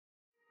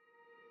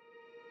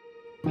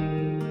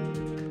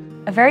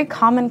A very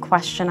common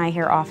question I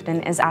hear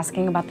often is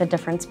asking about the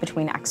difference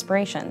between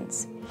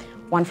expirations.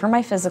 One for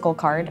my physical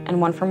card and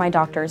one for my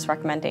doctor's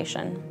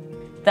recommendation.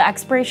 The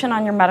expiration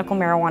on your medical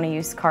marijuana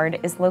use card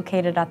is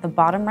located at the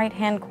bottom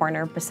right-hand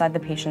corner beside the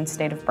patient's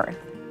date of birth.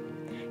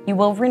 You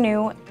will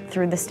renew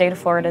through the state of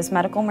Florida's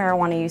medical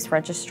marijuana use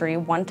registry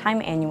one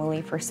time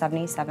annually for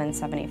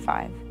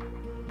 $77.75.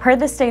 Per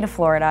the state of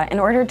Florida, in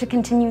order to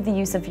continue the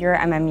use of your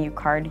MMU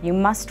card, you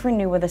must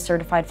renew with a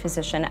certified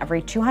physician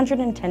every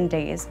 210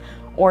 days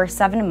or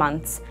 7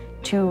 months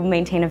to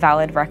maintain a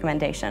valid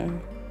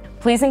recommendation.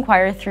 Please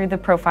inquire through the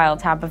Profile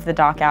tab of the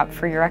Doc app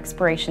for your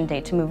expiration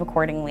date to move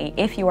accordingly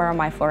if you are a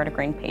My Florida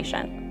Green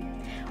patient.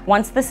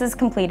 Once this is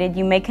completed,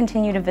 you may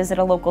continue to visit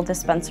a local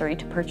dispensary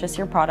to purchase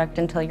your product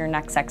until your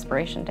next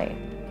expiration date.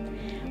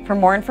 For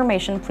more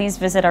information, please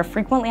visit our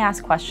Frequently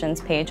Asked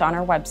Questions page on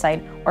our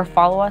website or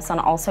follow us on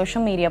all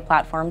social media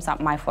platforms at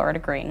My Florida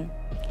Green.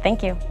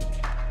 Thank you.